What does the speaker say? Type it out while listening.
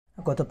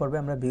গত পর্বে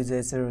আমরা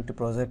Vue.js এর একটি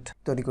প্রজেক্ট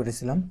তৈরি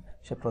করেছিলাম।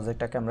 সেই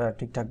প্রজেক্টটাকে আমরা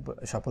ঠিকঠাক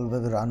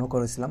সফলভাবে রানও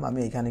করেছিলাম। আমি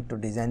এখানে একটু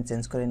ডিজাইন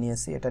চেঞ্জ করে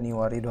নিয়েছি, এটা নিয়ে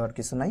ওয়ারিড হওয়ার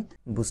কিছু নাই।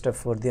 বুস্টআপ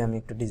 4 দিয়ে আমি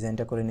একটু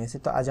ডিজাইনটা করে নিয়েছি।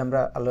 তো আজ আমরা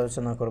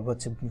আলোচনা করব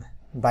হচ্ছে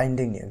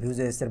বাইন্ডিং নিয়ে,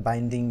 Vue.js এর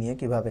বাইন্ডিং নিয়ে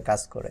কিভাবে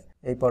কাজ করে।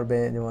 এই পর্বে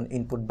যেমন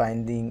input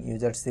binding,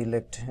 user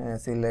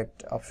select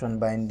option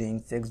binding,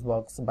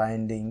 checkbox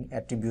binding,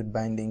 attribute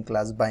binding,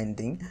 class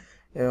binding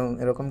এবং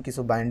এরকম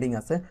কিছু বাইন্ডিং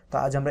আছে। তো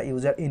আজ আমরা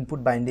ইউজার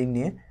ইনপুট বাইন্ডিং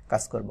নিয়ে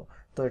কাজ করব।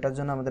 তো এটার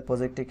জন্য আমাদের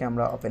প্রজেক্টটিকে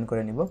আমরা ওপেন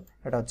করে নিব।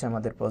 এটা হচ্ছে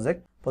আমাদের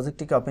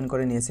প্রজেক্টটিকে ওপেন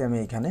করে নিয়েছি আমি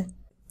এখানে।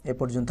 এ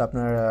পর্যন্ত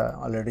আপনারা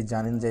অলরেডি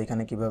জানেন যে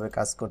এখানে কিভাবে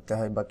কাজ করতে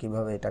হয় বা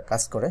কিভাবে এটা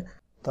কাজ করে।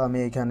 তো আমি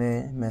এখানে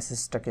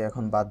মেসেজটাকে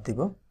এখন বাদ দিব,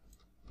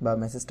 বা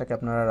মেসেজটাকে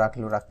আপনারা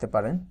রাখতে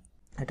পারেন।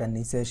 এটা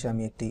নিচে এসে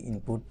আমি একটি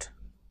ইনপুট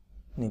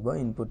নিব।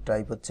 ইনপুট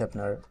টাইপ হচ্ছে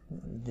আপনার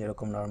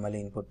যেরকম নর্মালি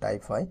ইনপুট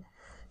টাইপ হয়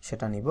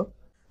সেটা নিব।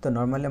 তো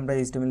নর্মালি আমরা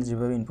HTML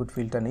যেভাবে ইনপুট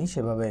ফিল্ডটা নিই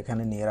সেভাবে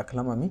এখানে নিয়ে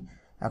রাখলাম আমি।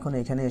 এখন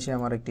এখানে এসে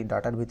আমার একটি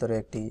ডাটার ভিতরে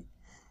একটি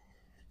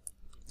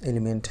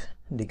এলিমেন্ট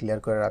ডিক্লেয়ার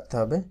করে রাখতে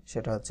হবে,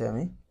 সেটা হচ্ছে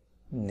আমি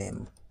নেম।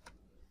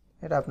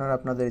 এটা আপনারা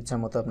আপনাদের ইচ্ছা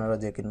মতো আপনারা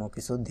যে কোনো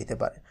কিছু দিতে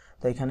পারে।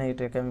 তো এখানে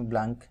এটাকে আমি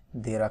ব্ল্যাঙ্ক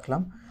দিয়ে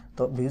রাখলাম।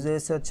 তো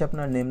Vue.js হচ্ছে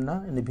আপনার নেম না,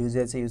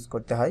 Vue.js ইউজ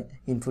করতে হয়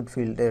ইনপুট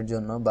ফিল্ডের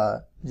জন্য বা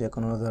যে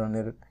কোনো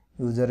ধরনের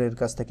ইউজারের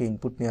কাছ থেকে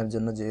ইনপুট নেওয়ার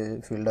জন্য যে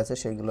ফিল্ড আছে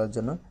সেইগুলোর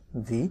জন্য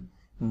ভি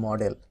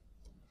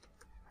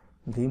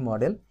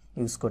মডেল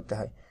ইউজ করতে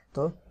হয়।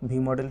 তো ভি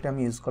মডেলটা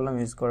আমি ইউজ করলাম।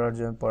 ইউজ করার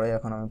জন্য পরে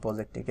এখন আমি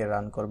প্রজেক্টটিকে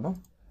রান করব।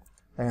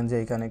 দেখেন যে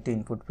এখানে একটি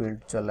ইনপুট ফিল্ড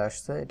চলে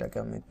আসছে। এটাকে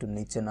আমি একটু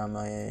নিচে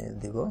নামিয়ে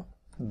দিব,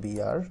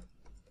 বিআর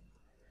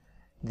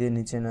দিয়ে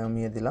নিচে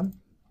নামিয়ে দিলাম।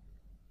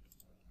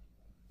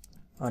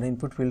 আর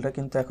ইনপুট ফিল্ডটা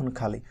কিন্তু এখন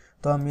খালি।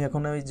 তো আমি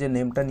এখন ওই যে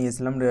নেমটা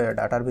নিয়েছিলাম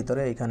ডাটার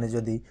ভিতরে, এখানে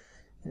যদি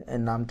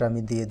নামটা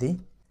আমি দিয়ে দিই,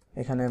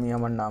 এখানে আমি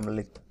আমার নাম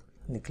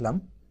লিখলাম।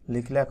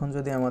 লিখলে এখন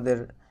যদি আমাদের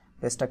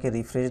পেজটাকে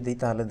রিফ্রেশ দিই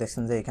তাহলে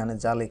দেখছেন যে এখানে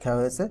যা লেখা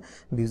হয়েছে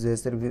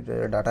Vue.js এর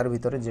ডাটার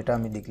ভিতরে যেটা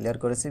আমি ডিক্লেয়ার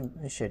করেছি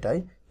সেটাই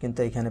কিন্তু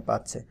এখানে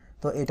পাচ্ছে।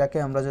 তো এটাকে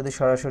আমরা যদি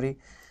সরাসরি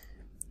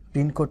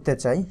প্রিন্ট করতে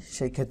চাই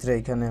সেই ক্ষেত্রে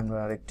এখানে আমরা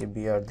আরেকটি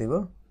বিআর দিব,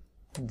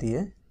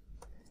 দিয়ে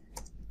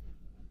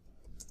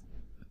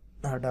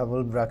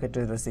ডাবল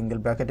ব্র্যাকেটের সিঙ্গেল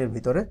ব্র্যাকেটের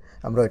ভিতরে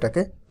আমরা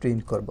এটাকে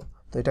প্রিন্ট করব।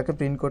 তো এটাকে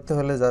প্রিন্ট করতে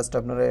হলে জাস্ট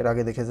আপনারা এর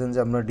আগে দেখেছেন যে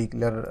আমরা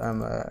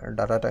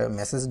ডাটাটা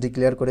মেসেজ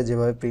ডিক্লেয়ার করে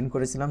যেভাবে প্রিন্ট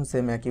করেছিলাম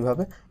সেম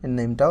একইভাবে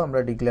নেমটাও আমরা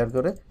ডিক্লেয়ার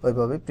করে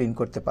ওইভাবে প্রিন্ট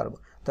করতে পারবো।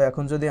 তো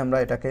এখন যদি আমরা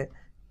এটাকে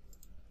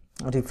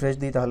রিফ্রেশ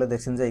দিই তাহলে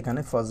দেখছেন যে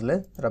এখানে ফজলে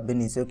রাব্বি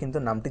নিচেও কিন্তু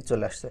নামটি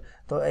চলে আসছে।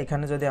 তো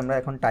এখানে যদি আমরা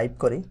এখন টাইপ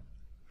করি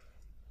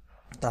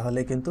তাহলে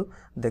কিন্তু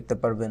দেখতে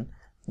পারবেন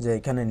যে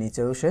এখানে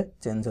নিচেও সে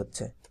চেঞ্জ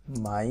হচ্ছে।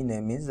 মাই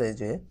নেম ইজ এই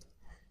যে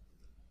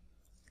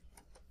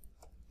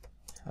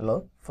হ্যালো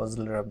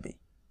ফজল রাব্বি,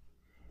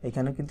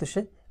 এখানে কিন্তু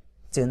সে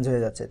চেঞ্জ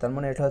হয়ে যাচ্ছে। তার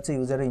মানে এটা হচ্ছে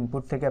ইউজারের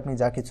ইনপুট থেকে আপনি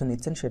যা কিছু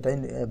নিচ্ছেন সেটাই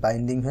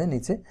বাইন্ডিং হয়ে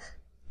নিচে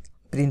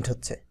প্রিন্ট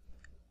হচ্ছে,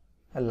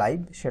 লাইভ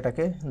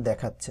সেটাকে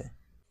দেখাচ্ছে।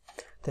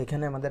 তো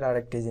এখানে আমাদের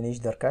আরেকটি জিনিস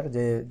দরকার,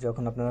 যে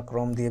যখন আপনারা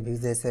ক্রোম দিয়ে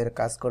Vue.js এর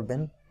কাজ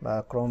করবেন বা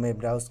ক্রোমে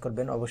ব্রাউজ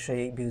করবেন, অবশ্যই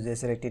এই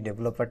Vue.js এর একটি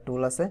ডেভেলপার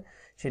টুল আছে।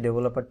 সেই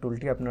ডেভেলপার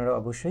টুলটি আপনারা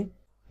অবশ্যই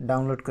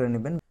ডাউনলোড করে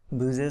নেবেন।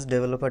 Vue.js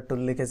ডেভেলপার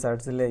টুল লিখে সার্চ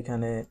দিলে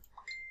এখানে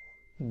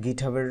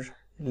GitHub-এর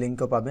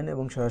লিঙ্কও পাবেন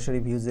এবং সরাসরি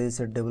Vue.js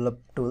এর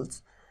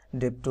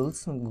DevTools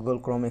গুগল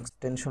ক্রোম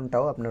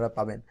এক্সটেনশনটাও আপনারা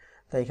পাবেন।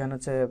 তো এখানে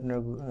হচ্ছে আপনার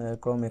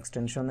ক্রোম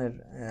এক্সটেনশনের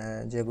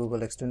যে গুগল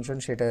এক্সটেনশন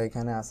সেটা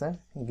এখানে আছে।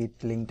 গিট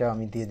লিঙ্কটা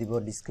আমি দিয়ে দিব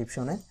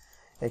ডিসক্রিপশনে।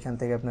 এখান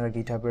থেকে আপনারা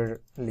GitHub-এর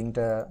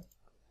লিঙ্কটা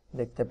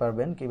দেখতে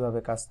পারবেন কিভাবে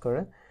কাজ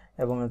করে।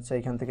 এবং হচ্ছে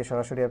এখান থেকে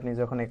সরাসরি আপনি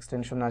যখন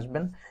এক্সটেনশন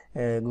আসবেন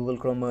গুগল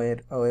ক্রোম এর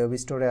ওয়েব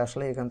স্টোরে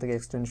আসলে এখান থেকে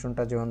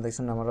এক্সটেনশনটা যেমন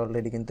দেখছেন আমার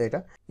অলরেডি কিন্তু এটা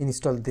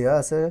ইনস্টল দেওয়া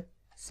আছে।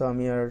 সো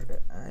আমি আর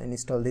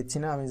ইনস্টল দিচ্ছি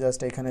না, আমি জাস্ট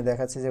এখানে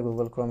দেখাচ্ছি যে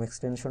গুগল ক্রোম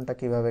এক্সটেনশনটা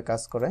কিভাবে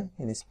কাজ করে।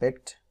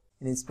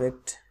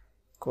 ইনস্পেক্ট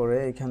করে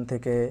এখান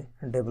থেকে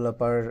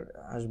ডেভেলপার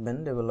আসবেন।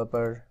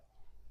 ডেভেলপার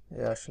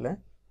আসলে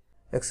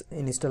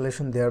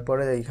ইনস্টলেশন দেওয়ার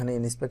পরে এইখানে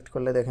ইনস্পেক্ট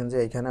করলে দেখেন যে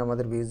এইখানে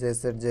আমাদের Vue.js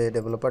এর যে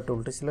ডেভেলপার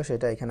টুলটি ছিল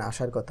সেটা এখানে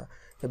আসার কথা,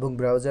 এবং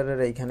ব্রাউজারের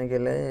এইখানে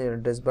গেলে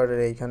অ্যাড্রেসবারের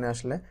এইখানে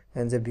আসলে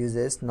যে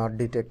Vue.js নট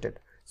ডিটেক্টেড।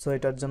 সো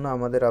এটার জন্য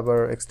আমাদের আবার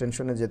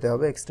এক্সটেনশনে যেতে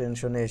হবে।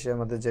 এক্সটেনশনে এসে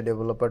আমাদের যে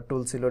ডেভেলপার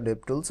টুল ছিল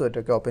DevTools,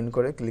 ওইটাকে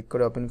ক্লিক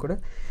করে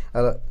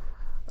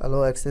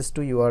অ্যালাউ অ্যাক্সেস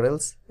টু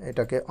ইউআরএলস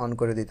এটাকে অন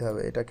করে দিতে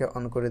হবে। এটাকে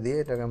অন করে দিয়ে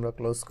এটাকে আমরা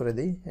ক্লোজ করে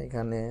দিই।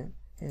 এখানে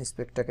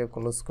ইনস্পেক্টটাকে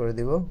ক্লোজ করে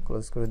দিব,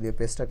 ক্লোজ করে দিয়ে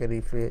পেজটাকে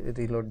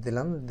রিলোড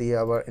দিলাম, দিয়ে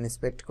আবার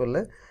ইনস্পেক্ট করলে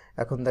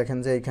এখন দেখেন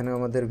যে এখানে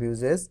আমাদের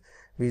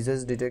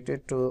Vue.js detected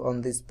two on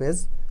this page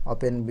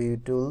open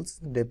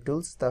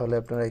DevTools, তাহলে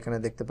আপনারা এখানে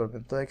দেখতে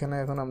পারবেন। তো এখানে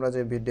এখন আমরা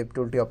যে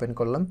DevToolটি ওপেন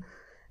করলাম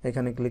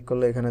এখানে ক্লিক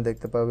করলে এখানে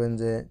দেখতে পাবেন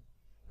যে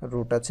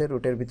রুট আছে।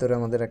 রুটের ভিতরে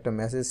আমাদের একটা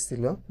মেসেজ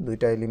ছিল,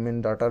 দুইটা এলিমেন্ট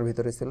ডাটার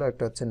ভিতরে ছিল,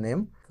 একটা হচ্ছে নেম।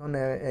 এখন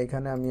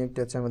এইখানে আমি একটা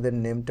হচ্ছে আমাদের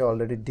নেমটা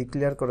অলরেডি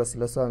ডিক্লেয়ার করা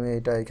ছিল, সো আমি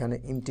এটা এখানে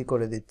এমটি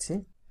করে দিচ্ছি।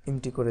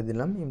 এমটি করে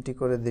দিলাম। এমটি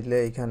করে দিলে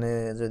এখানে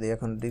যদি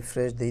এখন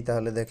রিফ্রেশ দিই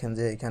তাহলে দেখেন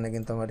যে এখানে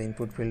কিন্তু আমার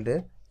ইনপুট ফিল্ডে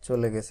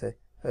চলে গেছে।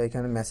 তো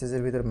এখানে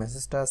মেসেজের ভিতরে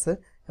মেসেজটা আছে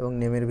এবং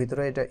নেমের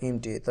ভিতরে এটা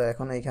এমটি। তো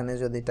এখন এখানে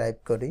যদি টাইপ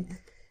করি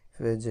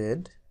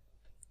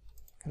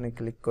এখানে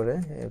ক্লিক করে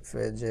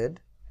FAZLE,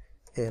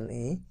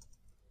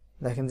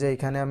 দেখেন যে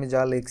এখানে আমি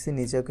যা লিখছি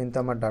নিচেও কিন্তু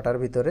আমার ডাটার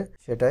ভিতরে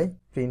সেটাই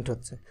প্রিন্ট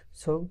হচ্ছে।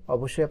 সো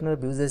অবশ্যই আপনার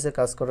Vue.js এ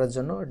কাজ করার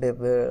জন্য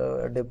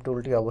ডেভ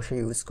টুলটি অবশ্যই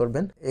ইউজ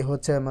করবেন। এই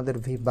হচ্ছে আমাদের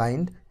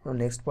vbind।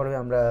 নেক্সট পর্বে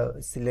আমরা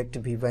সিলেক্ট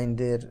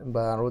vbind-এর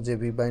বা আরও যে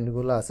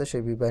vbind-গুলো আছে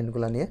সেই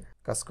vbind-গুলো নিয়ে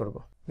কাজ করব।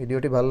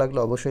 ভিডিওটি ভালো লাগলে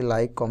অবশ্যই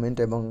লাইক, কমেন্ট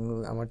এবং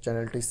আমার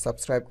চ্যানেলটি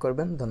সাবস্ক্রাইব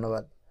করবেন।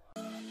 ধন্যবাদ।